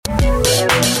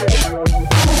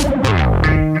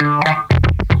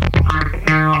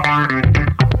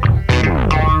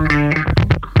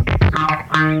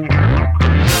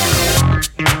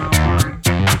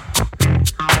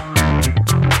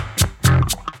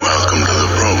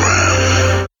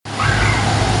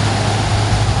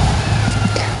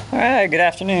Hi, good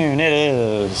afternoon. It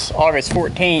is August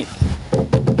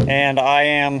 14th, and I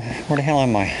am, where the hell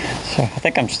am I? So I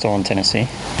think I'm still in Tennessee.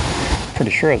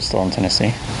 Pretty sure I'm still in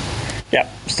Tennessee. Yep,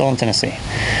 still in Tennessee.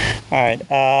 All right.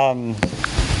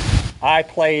 I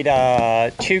played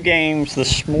 2 games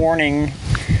this morning.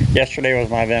 Yesterday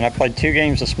was my event. I played 2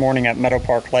 games this morning at Meadow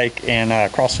Park Lake in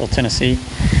Crossville, Tennessee.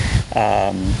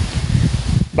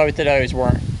 Both of those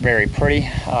weren't very pretty.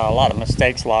 A lot of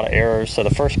mistakes, a lot of errors. So the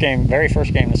very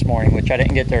first game this morning, which I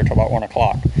didn't get there until about 1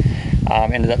 o'clock,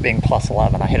 ended up being plus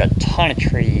 11. I hit a ton of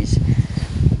trees.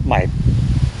 My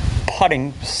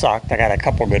putting sucked. I got a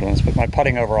couple good ones, but my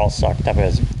putting overall sucked. I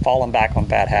was falling back on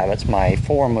bad habits. My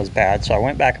form was bad, so I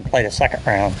went back and played a second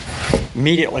round.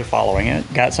 Immediately following it,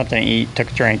 got something to eat,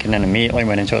 took a drink, and then immediately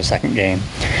went into a second game.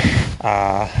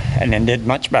 And then did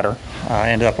much better.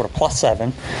 Ended up with a plus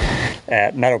 7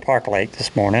 at Meadow Park Lake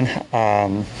this morning.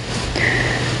 And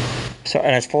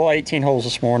it's full 18 holes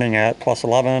this morning at plus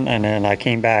 11, and then I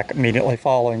came back immediately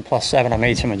following plus 7. I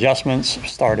made some adjustments,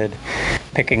 started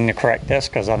picking the correct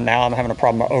disc because I'm having a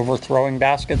problem with overthrowing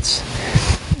baskets.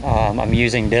 I'm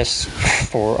using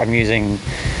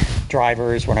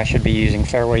drivers when I should be using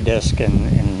fairway disc, and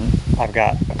I've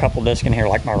got a couple discs in here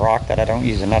like my rock that I don't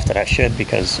use enough that I should,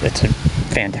 because it's a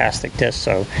fantastic disc.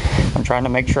 So I'm trying to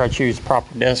make sure I choose the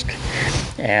proper disc,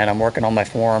 and I'm working on my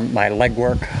form, my leg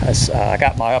work. I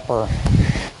got my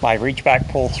reach back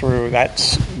pull through.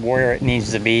 That's where it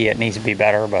needs to be. It needs to be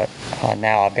better, but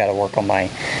now I've got to work on my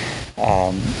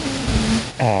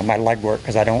my leg work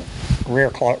because I don't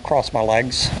rear cross my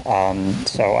legs.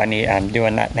 So I'm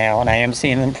doing that now, and I am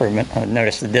seeing an improvement. I've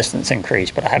noticed the distance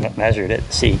increase, but I haven't measured it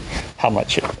to see how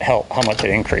much it helped, how much it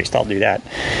increased. I'll do that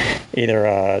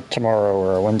either tomorrow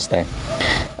or Wednesday.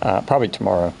 Probably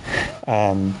tomorrow.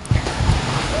 And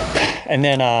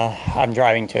then I'm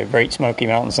driving to Great Smoky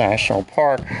Mountains National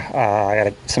Park. I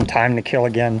got some time to kill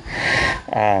again.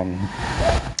 I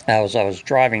was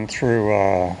driving through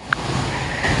a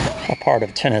part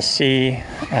of Tennessee.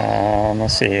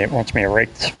 Let's see, it wants me to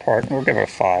rate this park. We'll give it a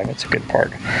 5. It's a good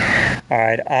park. All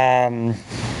right.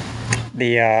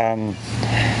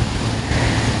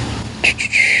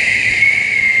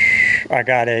 I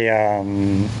got a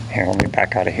here, let me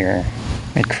back out of here.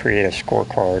 Let me create a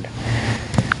scorecard.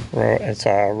 It's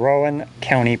Roane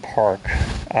County Park,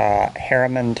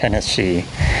 Harriman, Tennessee.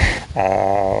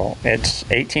 It's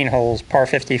 18 holes, par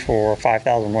 54,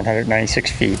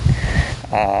 5,196 feet.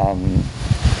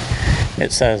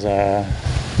 It says,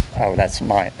 oh, that's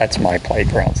my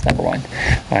playgrounds. Never mind.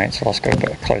 All right, so let's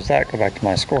close that. Go back to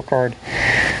my scorecard.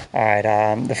 All right,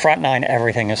 the front 9,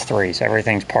 everything is 3s.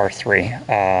 Everything's par 3.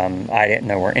 I didn't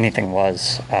know where anything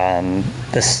was. I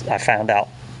found out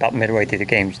about midway through the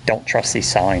games. Don't trust these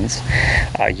signs.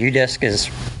 U-disc is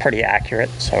pretty accurate,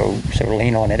 so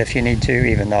lean on it if you need to,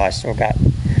 even though I still got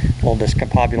a little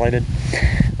discombobulated.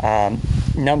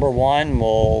 Number 1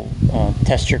 will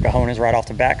test your cojones right off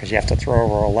the bat, because you have to throw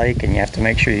over a lake and you have to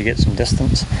make sure you get some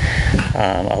distance.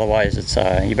 Otherwise, it's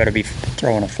you better be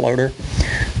throwing a floater.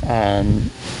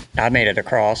 I made it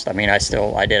across. I mean, I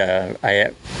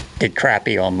did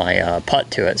crappy on my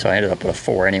putt to it, so I ended up with a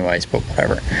 4 anyways, but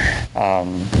whatever.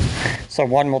 So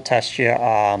 1 will test you.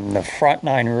 The front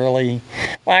 9 really,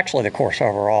 well, actually the course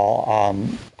overall.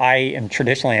 I am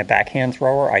traditionally a backhand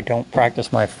thrower. I don't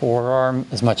practice my forearm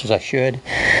as much as I should.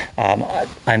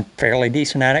 I'm fairly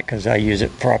decent at it because I use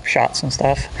it for up shots and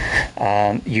stuff.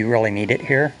 You really need it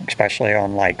here, especially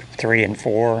on like 3 and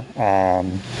 4.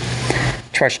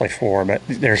 Especially 4, but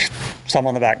there's some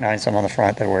on the back 9, some on the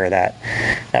front that where that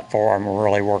forearm will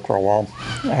really work real well.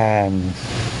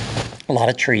 A lot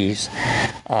of trees.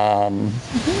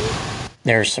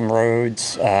 There's some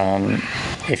roads.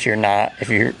 If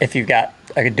you've got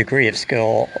a degree of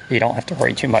skill, you don't have to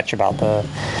worry too much about the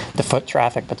foot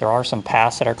traffic, but there are some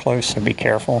paths that are close, so be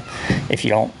careful. If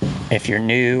you're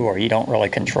new or you don't really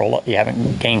control it, you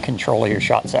haven't gained control of your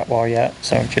shots that well yet,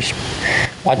 so just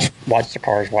watch the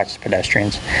cars, watch the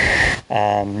pedestrians.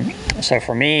 So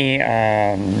for me,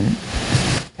 the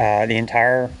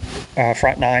entire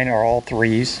front 9 are all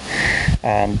 3s.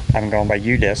 I'm going by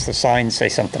U-disc. The signs say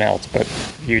something else, but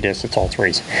U-disc, it's all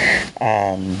 3s.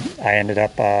 I ended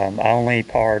up, I only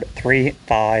parred 3,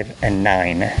 5, and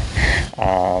 9.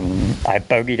 I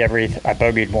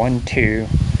bogeyed 1, 2,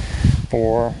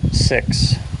 4,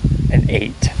 6, and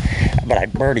 8. But I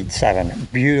birdied 7.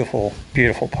 Beautiful,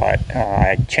 beautiful putt.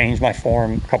 I changed my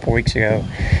form a couple weeks ago,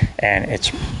 and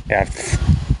I'm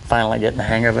finally getting the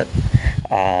hang of it.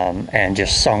 And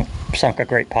just sunk a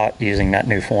great putt using that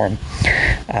new form.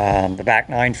 The back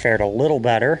 9 fared a little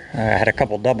better. I had a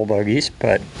couple double bogeys,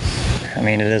 but I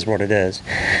mean, it is what it is.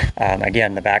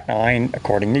 Again, the back nine,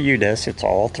 according to UDisc, it's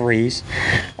all threes.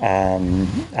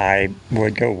 I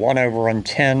would go 1 over on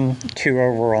 10, 2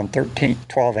 over on 13,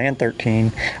 12 and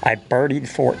 13. I birdied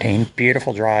 14.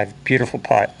 Beautiful drive, beautiful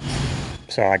putt.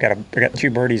 So I got 2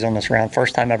 birdies on this round.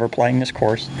 First time ever playing this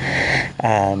course.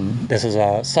 This is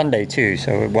a Sunday too,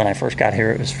 so when I first got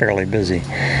here, it was fairly busy.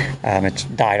 It's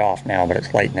died off now, but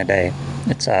it's late in the day.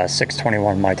 It's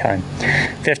 6:21 my time.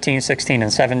 15, 16,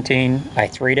 and 17. I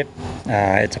 3'd it.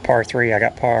 It's a par 3. I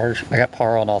got par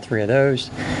on all 3 of those.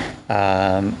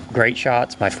 Great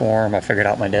shots. My form. I figured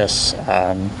out my disc.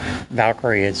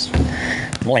 Valkyrie is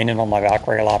leaning on my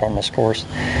Valkyrie a lot on this course.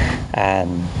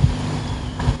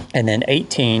 And then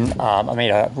 18, I made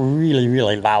a really,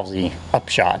 really lousy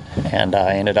upshot, and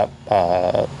I ended up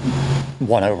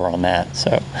 1 over on that.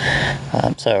 So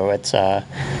it's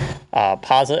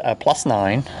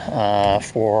 +9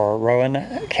 for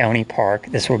Roane County Park.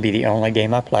 This will be the only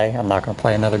game I play. I'm not going to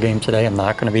play another game today. I'm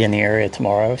not going to be in the area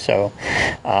tomorrow, so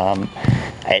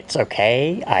it's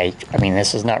okay. I mean,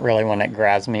 this is not really one that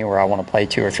grabs me where I want to play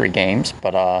 2 or 3 games,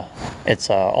 but it's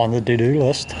on the to-do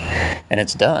list, and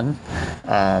it's done.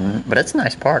 But it's a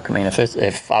nice park. I mean,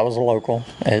 if I was a local,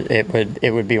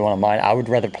 it would be one of mine. I would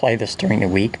rather play this during the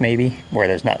week, maybe, where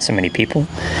there's not so many people.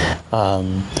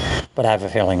 But I have a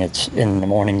feeling it's in the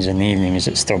mornings and the evenings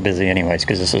it's still busy anyways,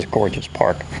 because this is a gorgeous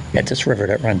park. Got this river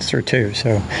that runs through too.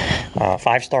 So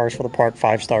 5 stars for the park,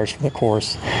 5 stars for the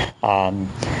course.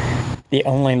 The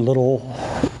only little,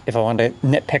 if I wanted to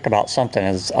nitpick about something,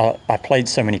 is I played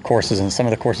so many courses, and some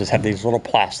of the courses have these little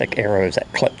plastic arrows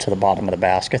that clip to the bottom of the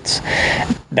baskets.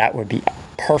 That would be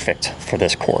perfect for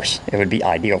this course. It would be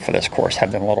ideal for this course,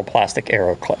 have them little plastic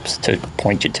arrow clips to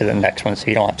point you to the next one, so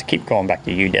you don't have to keep going back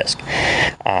to UDisc.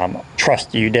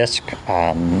 Trust UDisc.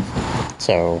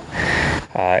 So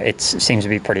it seems to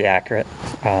be pretty accurate.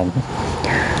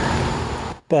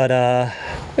 But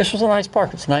this was a nice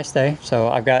park. It's a nice day. So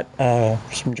I've got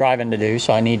some driving to do.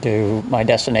 So my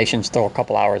destination's still a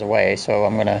couple hours away. So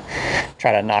I'm gonna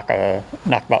try to knock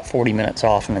about 40 minutes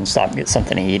off and then stop and get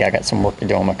something to eat. I got some work to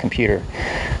do on my computer.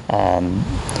 And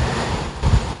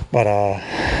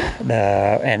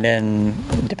then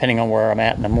depending on where I'm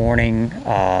at in the morning,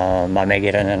 I may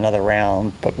get in another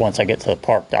round. But once I get to the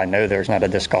park, I know there's not a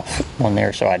disc golf one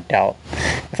there. So I doubt,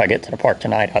 if I get to the park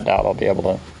tonight, I doubt I'll be able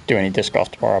to do any disc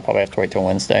golf tomorrow. I'll probably have to wait till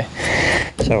Wednesday.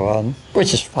 So,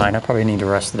 which is fine. I probably need to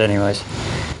rest it anyways.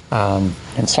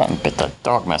 And something bit the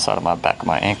dog mess out of my back of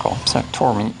my ankle, so it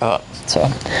tore me up. So,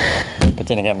 but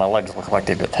then again, my legs look like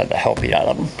they had the hell beat out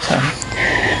of them. So,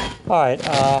 all right,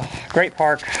 great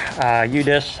park,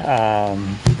 UDisc.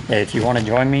 If you want to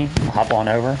join me, hop on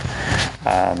over.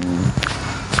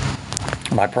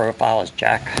 My profile is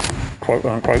Jack, quote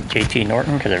unquote, JT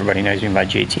Norton, because everybody knows me by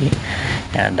JT.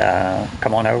 And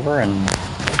come on over, and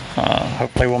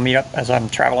hopefully we'll meet up as I'm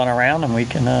traveling around, and we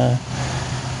can.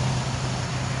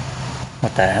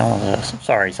 What the hell is this?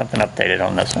 Sorry, something updated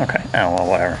on this. Okay. Oh, well,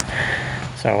 whatever.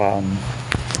 So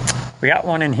we got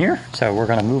one in here, so we're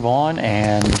going to move on,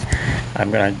 and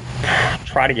I'm going to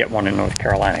try to get one in North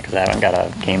Carolina, because I haven't got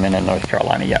a game in North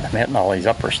Carolina yet. I'm hitting all these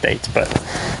upper states, but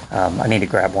I need to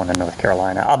grab one in North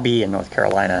Carolina. I'll be in North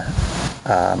Carolina.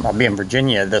 I'll be in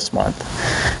Virginia this month,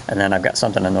 and then I've got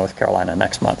something in North Carolina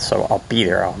next month, so I'll be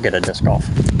there. I'll get a disc golf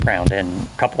round in, a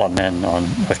couple of men on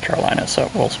North Carolina, so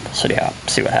we'll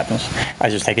see what happens. I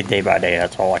just take it day by day.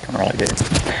 That's all I can really do.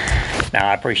 Now,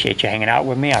 I appreciate you hanging out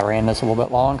with me. I ran this a little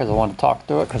bit long because I wanted to talk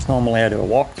through it, because normally I do a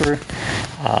walkthrough,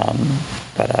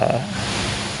 but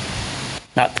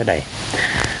not today.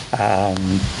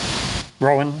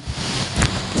 Roane.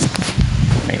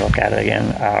 Let me look at it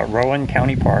again. Roane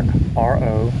County Park,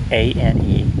 Roane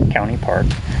County Park,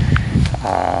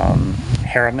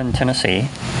 Harriman, Tennessee.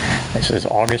 This is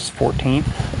August 14th,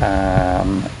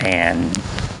 and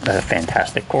a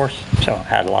fantastic course. So I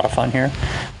had a lot of fun here,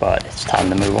 but it's time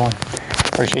to move on.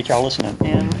 Appreciate y'all listening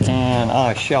in, and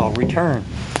I shall return.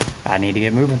 I need to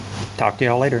get moving. Talk to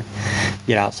y'all later.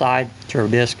 Get outside, throw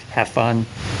disc, have fun.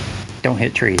 Don't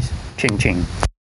hit trees. Ching ching.